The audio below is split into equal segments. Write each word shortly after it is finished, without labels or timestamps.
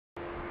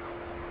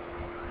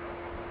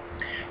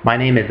My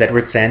name is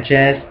Edward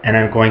Sanchez, and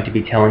I'm going to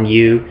be telling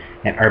you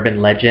an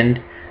urban legend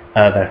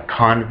of a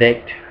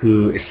convict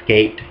who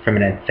escaped from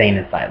an insane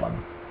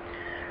asylum.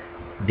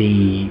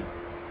 The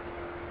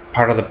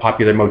part of the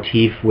popular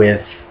motif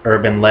with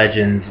urban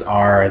legends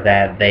are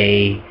that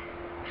they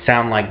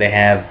sound like they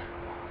have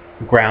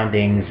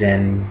groundings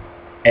in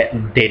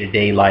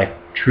day-to-day life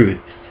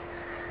truths.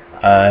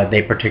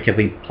 They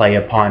particularly play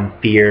upon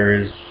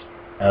fears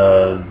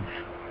of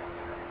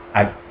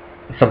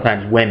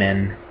sometimes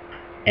women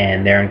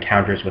and their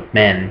encounters with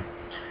men.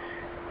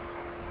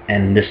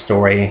 And this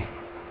story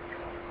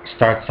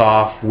starts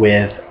off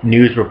with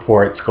news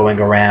reports going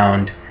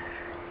around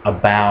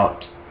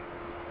about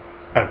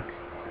a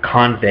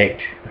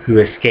convict who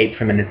escaped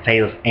from an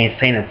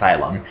insane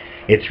asylum.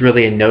 It's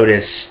really a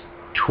notice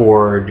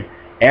toward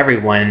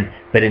everyone,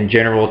 but in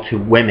general to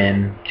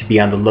women, to be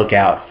on the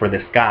lookout for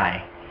this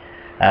guy.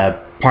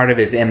 Part of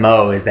his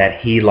MO is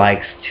that he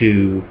likes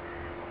to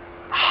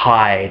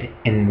hide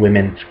in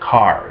women's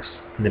cars,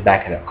 in the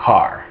back of the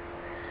car.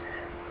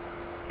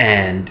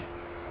 And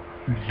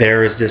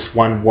there is this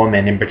one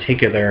woman in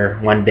particular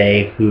one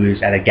day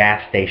who's at a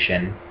gas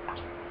station,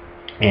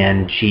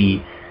 and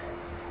she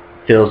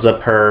fills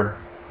up her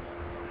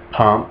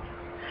pump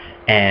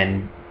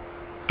and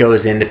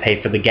goes in to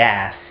pay for the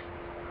gas,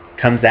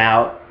 comes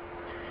out,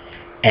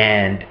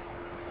 and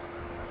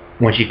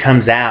when she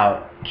comes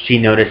out, she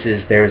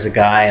notices there's a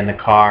guy in a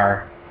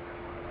car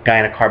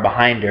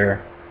behind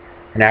her,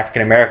 an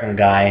African-American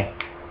guy,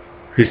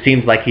 who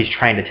seems like he's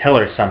trying to tell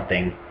her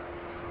something,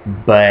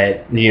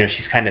 but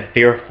she's kind of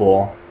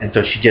fearful, and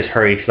so she just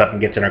hurries up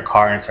and gets in her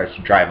car and starts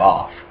to drive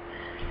off.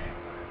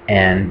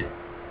 And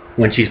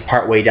when she's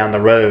partway down the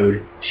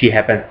road, she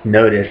happens to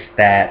notice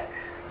that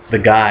the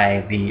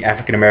guy, the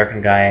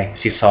African-American guy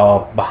she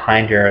saw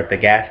behind her at the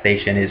gas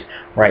station, is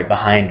right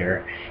behind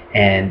her.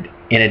 And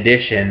in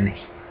addition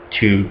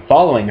to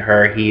following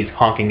her, he's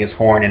honking his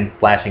horn and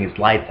flashing his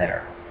lights at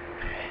her.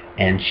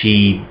 And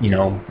she,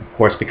 of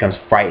course, becomes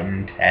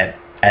frightened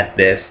at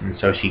this, and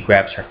so she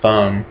grabs her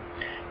phone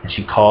and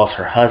she calls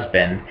her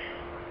husband,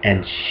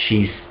 and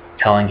she's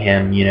telling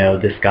him,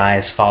 this guy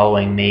is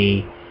following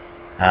me,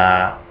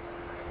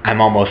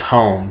 I'm almost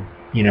home,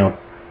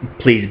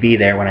 please be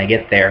there when I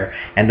get there.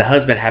 And the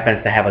husband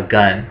happens to have a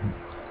gun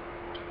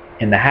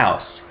in the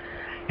house,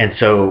 and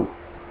so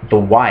the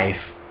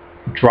wife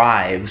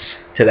drives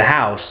to the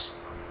house,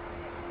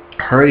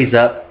 hurries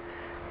up,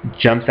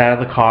 jumps out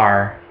of the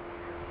car,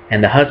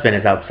 and the husband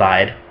is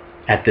outside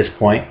at this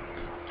point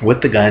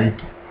with the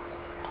gun,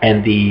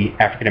 and the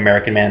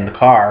African-American man in the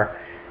car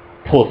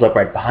pulls up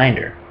right behind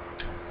her.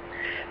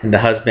 And the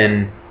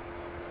husband,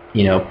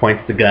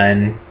 points the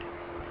gun,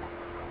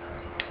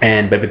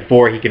 but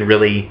before he can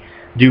really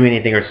do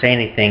anything or say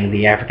anything,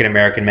 the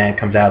African-American man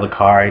comes out of the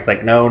car. He's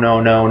like, no,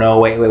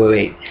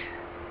 wait.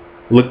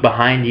 Look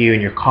behind you in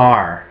your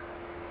car.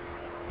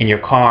 In your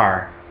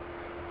car.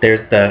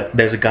 There's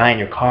a guy in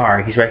your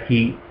car. He's right.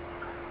 He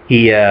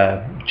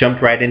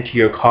jumped right into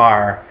your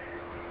car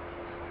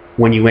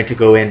when you went to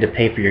go in to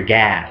pay for your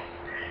gas.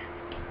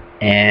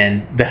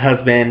 And the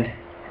husband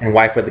and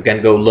wife with the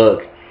gun go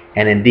look,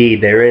 and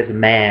indeed there is a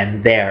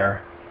man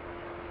there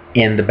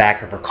in the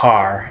back of her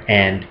car,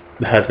 and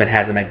the husband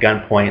has him at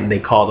gunpoint, and they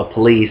call the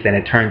police, and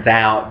it turns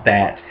out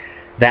that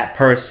that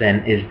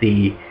person is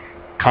the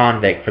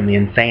convict from the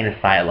insane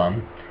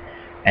asylum.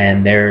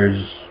 And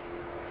there's,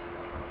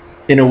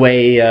 in a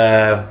way,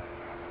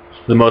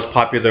 the most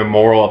popular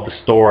moral of the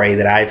story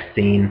that I've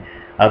seen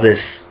of this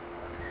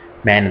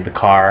man in the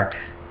car.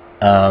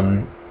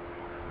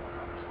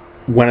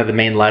 One of the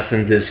main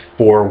lessons is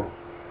for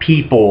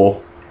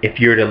people, if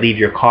you're to leave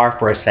your car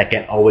for a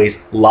second, always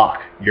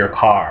lock your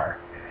car,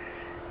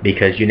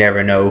 because you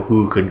never know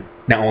who could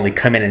not only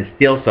come in and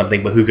steal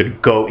something, but who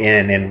could go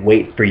in and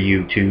wait for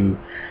you to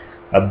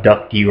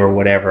abduct you or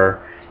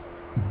whatever.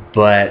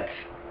 But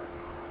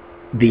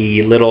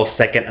the little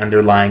second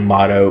underlying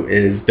motto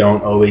is,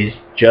 don't always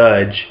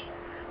judge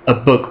a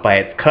book by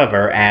its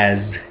cover,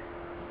 as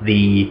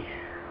the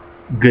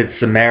Good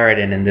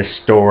Samaritan in this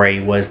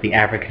story was the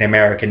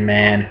African-American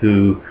man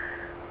who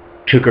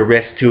took a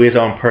risk to his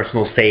own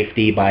personal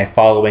safety by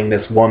following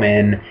this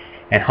woman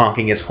and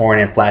honking his horn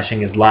and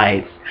flashing his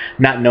lights,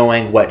 not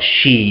knowing what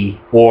she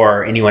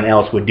or anyone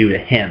else would do to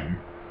him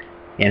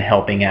in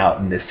helping out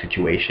in this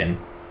situation.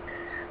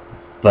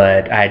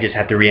 But I just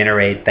have to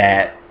reiterate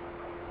that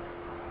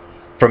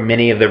from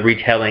many of the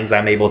retellings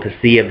I'm able to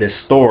see of this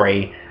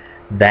story,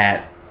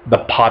 that the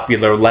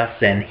popular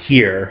lesson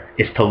here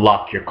is to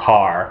lock your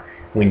car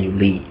when you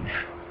leave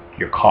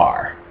your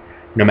car,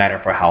 no matter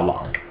for how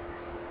long.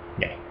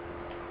 Okay,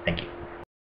 thank you.